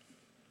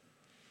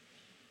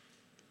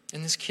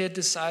 And this kid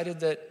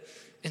decided that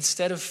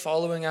instead of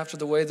following after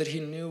the way that he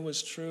knew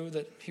was true,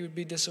 that he would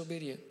be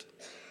disobedient.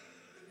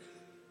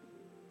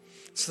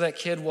 So that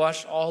kid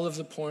watched all of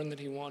the porn that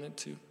he wanted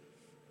to.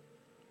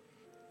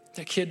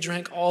 That kid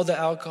drank all the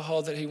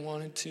alcohol that he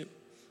wanted to.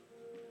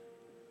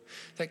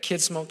 That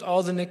kid smoked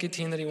all the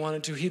nicotine that he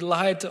wanted to. He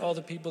lied to all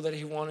the people that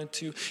he wanted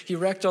to. He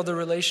wrecked all the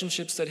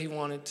relationships that he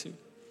wanted to.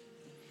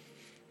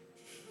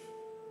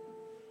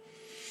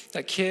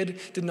 That kid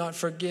did not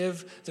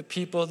forgive the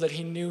people that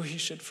he knew he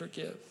should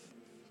forgive.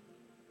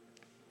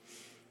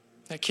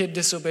 That kid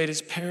disobeyed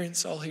his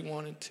parents all he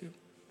wanted to.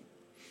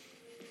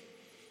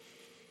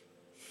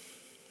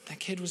 That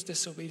kid was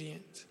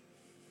disobedient.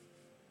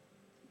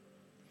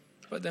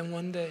 But then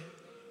one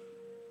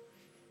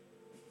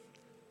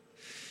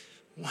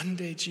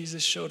day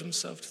Jesus showed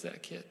himself to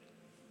that kid.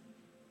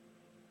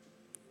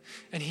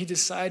 And he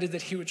decided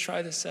that he would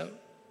try this out.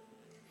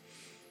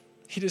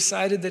 He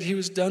decided that he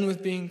was done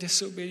with being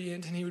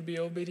disobedient and he would be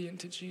obedient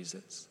to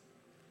Jesus.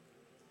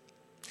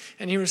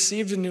 And he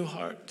received a new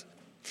heart.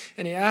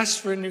 And he asked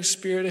for a new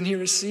spirit and he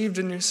received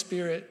a new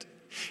spirit.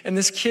 And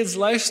this kid's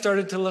life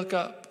started to look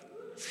up.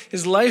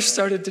 His life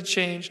started to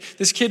change.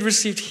 This kid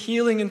received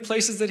healing in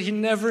places that he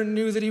never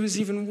knew that he was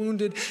even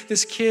wounded.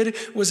 This kid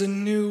was a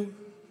new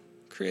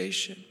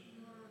creation.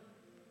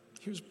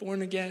 He was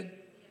born again.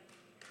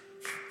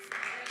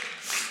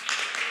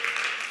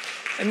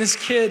 And this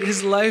kid,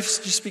 his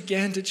life just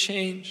began to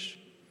change.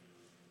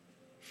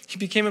 He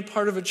became a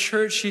part of a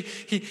church.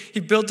 He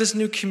built this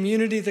new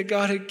community that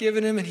God had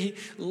given him, and he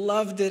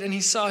loved it. And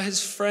he saw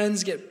his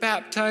friends get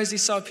baptized. He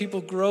saw people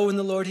grow in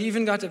the Lord. He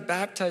even got to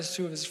baptize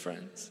 2 of his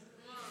friends.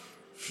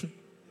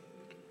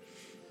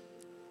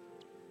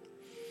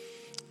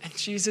 And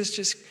Jesus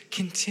just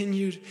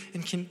continued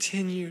and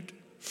continued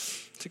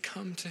to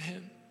come to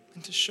him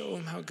and to show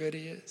him how good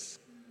he is.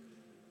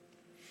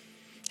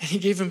 And he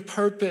gave him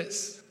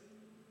purpose.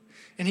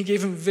 And he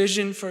gave him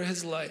vision for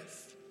his life.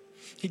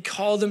 He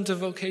called him to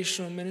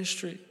vocational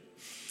ministry.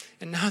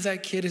 And now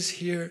that kid is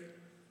here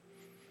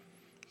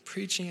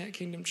preaching at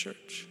Kingdom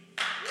Church.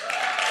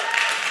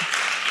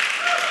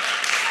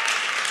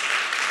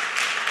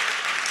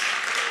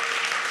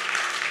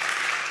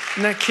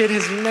 And that kid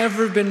has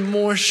never been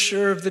more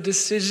sure of the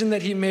decision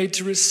that he made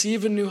to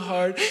receive a new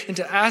heart and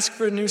to ask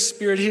for a new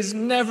spirit. He's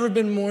never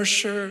been more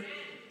sure.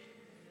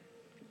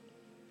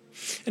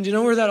 And do you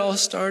know where that all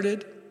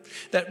started?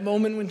 That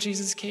moment when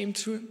Jesus came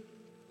to him?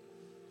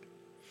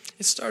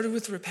 It started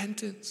with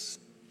repentance.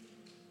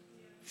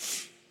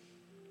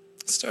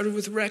 It started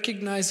with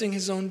recognizing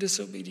his own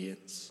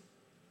disobedience.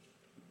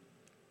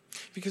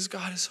 Because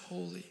God is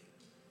holy.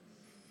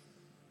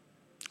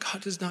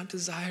 God does not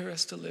desire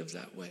us to live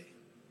that way.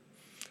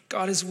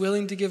 God is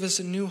willing to give us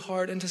a new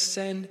heart and to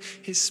send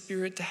his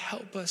Spirit to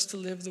help us to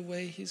live the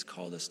way he's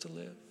called us to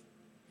live.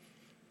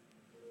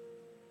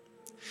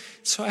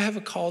 So I have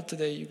a call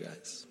today, you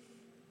guys.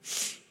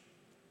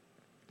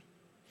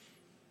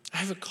 I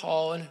have a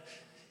call, and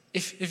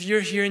if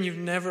you're here and you've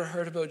never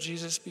heard about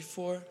Jesus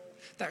before,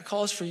 that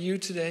call is for you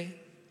today.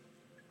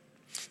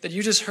 That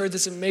you just heard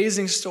this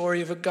amazing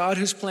story of a God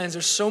whose plans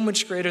are so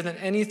much greater than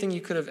anything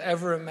you could have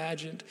ever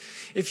imagined.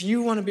 If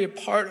you want to be a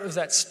part of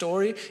that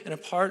story and a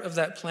part of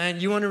that plan,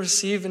 you want to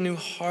receive a new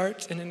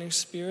heart and a new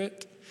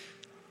spirit,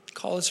 the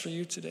call is for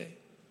you today.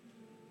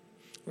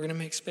 We're going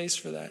to make space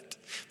for that.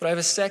 But I have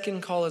a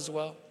second call as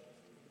well.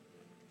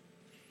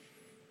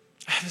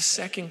 I have a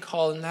second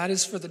call, and that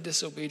is for the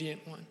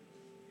disobedient one.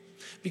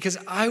 Because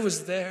I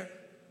was there.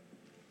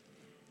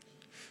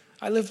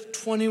 I lived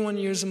 21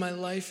 years of my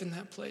life in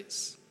that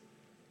place.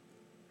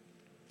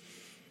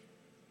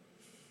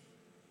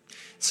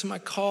 So my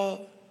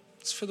call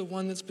is for the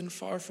one that's been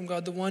far from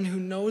God, the one who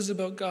knows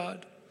about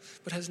God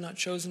but has not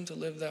chosen to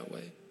live that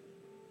way.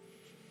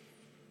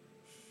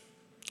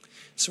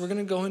 So we're going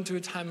to go into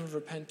a time of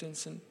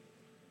repentance. And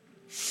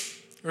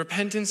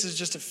repentance is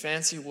just a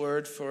fancy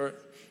word for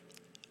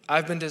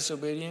I've been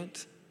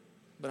disobedient,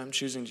 but I'm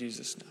choosing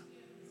Jesus now.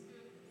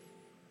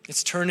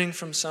 It's turning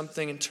from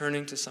something and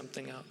turning to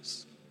something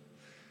else.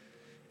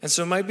 And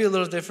so it might be a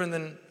little different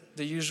than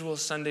the usual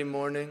Sunday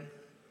morning.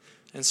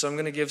 And so I'm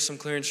going to give some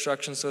clear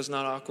instructions so it's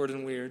not awkward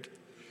and weird.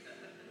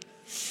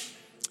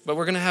 But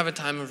we're going to have a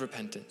time of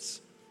repentance.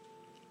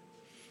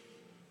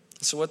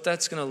 So what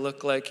that's going to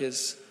look like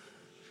is,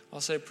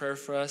 I'll say a prayer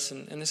for us.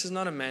 And this is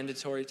not a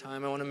mandatory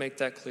time. I want to make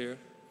that clear.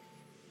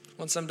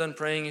 Once I'm done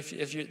praying,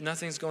 if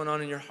nothing's going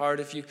on in your heart,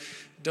 if you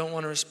don't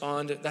want to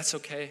respond, that's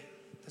okay.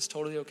 That's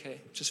totally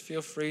okay. Just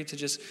feel free to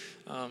just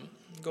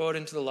go out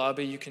into the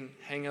lobby. You can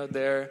hang out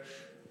there,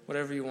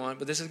 whatever you want.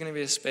 But this is going to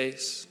be a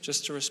space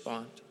just to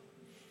respond.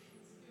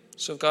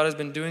 So if God has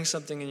been doing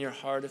something in your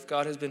heart, if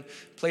God has been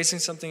placing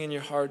something in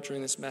your heart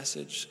during this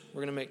message,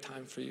 we're going to make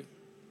time for you.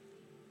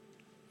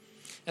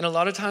 And a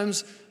lot of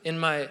times in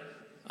my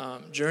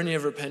journey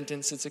of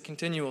repentance, it's a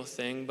continual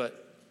thing.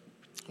 But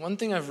one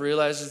thing I've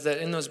realized is that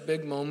in those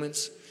big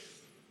moments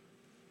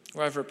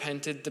where I've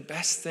repented, the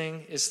best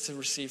thing is to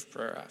receive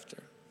prayer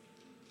after.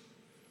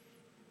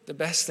 The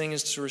best thing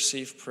is to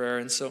receive prayer.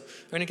 And so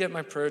I'm going to get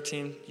my prayer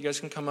team. You guys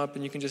can come up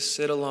and you can just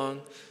sit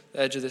along the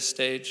edge of this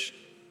stage.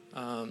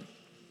 And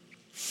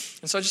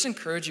so I just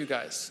encourage you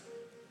guys,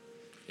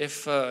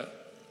 if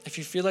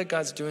you feel like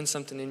God's doing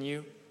something in you,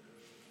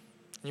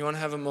 and you want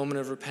to have a moment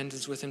of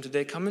repentance with him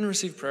today, come and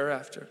receive prayer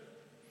after.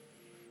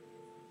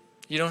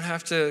 You don't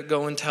have to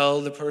go and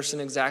tell the person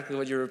exactly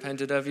what you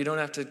repented of. You don't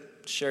have to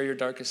share your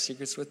darkest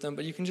secrets with them,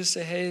 but you can just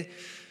say, hey,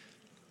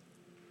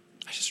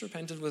 I just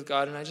repented with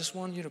God, and I just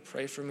want you to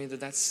pray for me that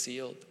that's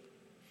sealed,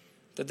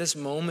 that this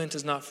moment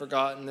is not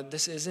forgotten, that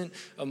this isn't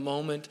a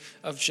moment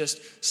of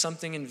just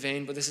something in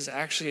vain, but this is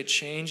actually a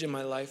change in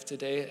my life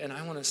today, and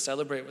I want to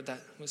celebrate with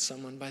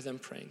someone by them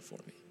praying for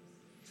me,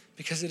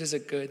 because it is a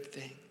good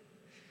thing.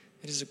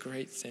 It is a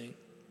great thing.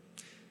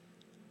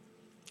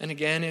 And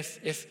again,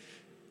 if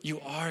you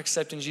are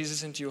accepting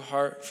Jesus into your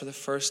heart for the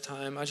first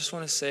time, I just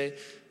want to say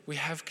we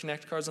have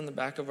Connect cards on the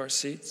back of our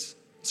seats,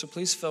 so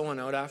please fill one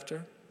out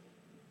after.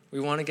 We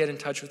want to get in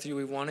touch with you.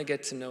 We want to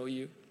get to know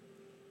you.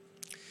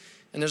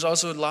 And there's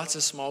also lots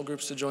of small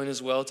groups to join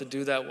as well to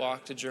do that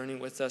walk, to journey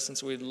with us. And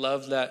so we'd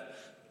love that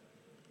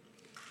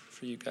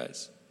for you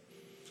guys.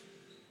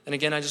 And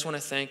again, I just want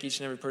to thank each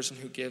and every person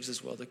who gives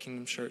as well to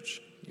Kingdom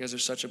Church. You guys are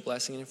such a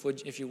blessing. And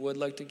if you would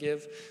like to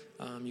give,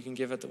 you can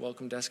give at the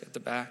welcome desk at the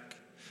back,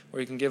 or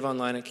you can give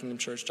online at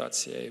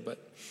kingdomchurch.ca. But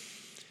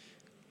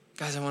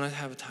guys, I want to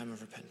have a time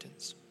of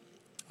repentance.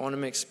 I want to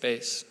make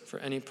space for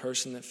any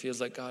person that feels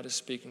like God is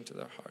speaking to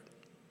their heart.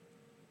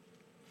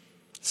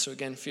 So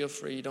again, feel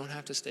free. You don't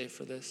have to stay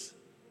for this.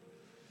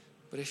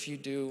 But if you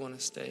do want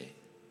to stay,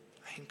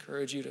 I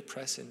encourage you to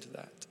press into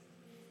that.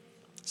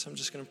 So I'm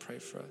just going to pray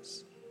for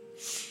us.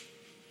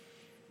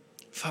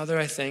 Father,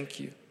 I thank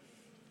you.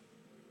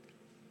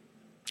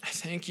 I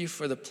thank you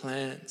for the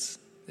plans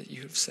that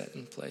you have set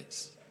in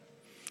place.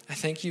 I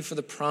thank you for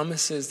the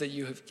promises that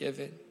you have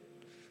given.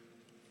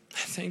 I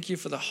thank you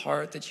for the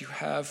heart that you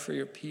have for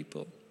your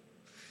people.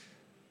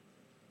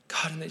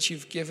 God, and that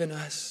you've given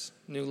us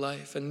new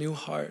life, a new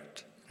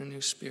heart, and a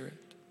new spirit.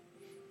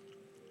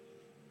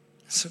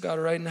 So God,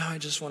 right now I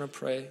just want to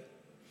pray.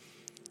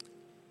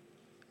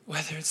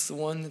 Whether it's the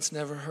one that's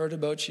never heard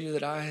about you,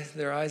 that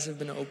their eyes have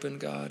been opened,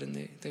 God,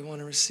 and they want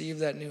to receive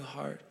that new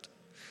heart.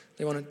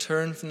 They want to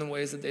turn from the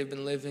ways that they've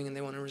been living, and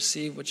they want to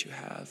receive what you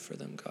have for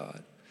them,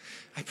 God.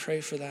 I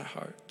pray for that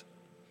heart.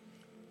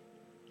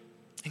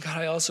 And God,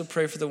 I also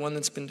pray for the one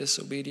that's been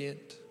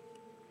disobedient,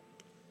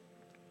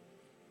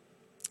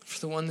 for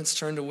the one that's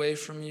turned away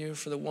from you,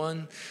 for the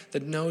one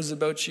that knows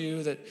about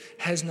you, that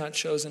has not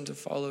chosen to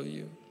follow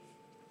you.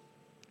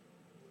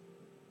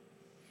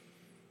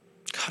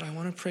 God, I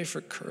want to pray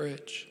for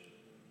courage.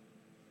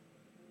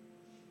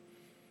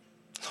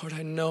 Lord,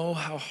 I know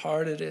how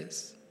hard it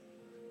is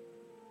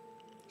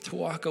to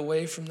walk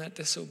away from that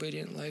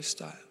disobedient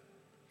lifestyle.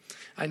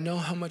 I know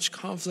how much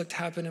conflict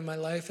happened in my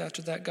life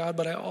after that, God,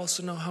 but I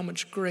also know how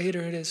much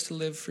greater it is to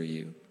live for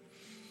you.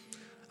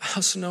 I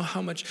also know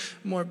how much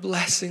more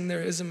blessing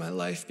there is in my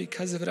life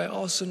because of it. I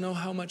also know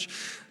how much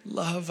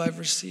love I've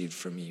received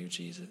from you,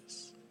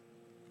 Jesus.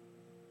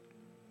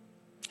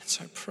 And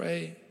so I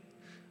pray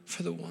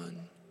for the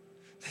one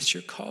that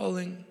you're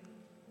calling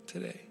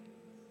today,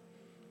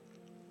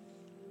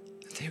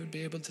 that they would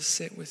be able to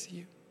sit with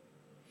you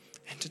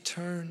and to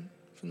turn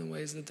from the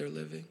ways that they're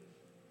living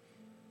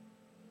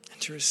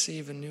and to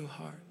receive a new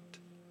heart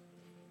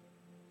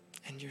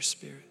and your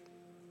spirit.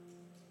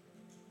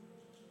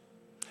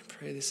 I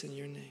pray this in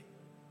your name.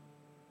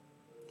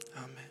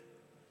 Amen.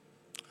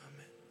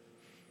 Amen.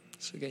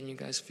 So again, you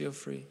guys feel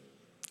free.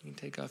 You can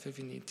take off if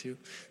you need to.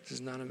 This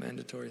is not a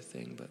mandatory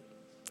thing, but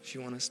if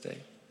you want to stay,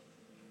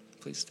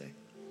 please stay.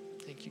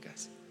 Thank you,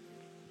 guys.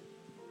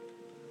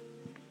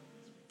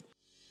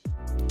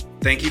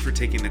 Thank you for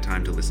taking the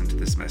time to listen to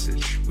this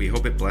message. We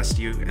hope it blessed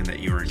you and that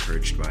you were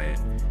encouraged by it.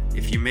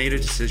 If you made a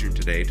decision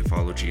today to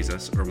follow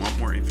Jesus or want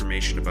more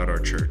information about our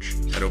church,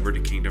 head over to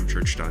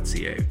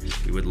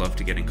kingdomchurch.ca. We would love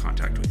to get in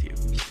contact with you.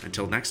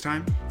 Until next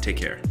time, take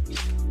care.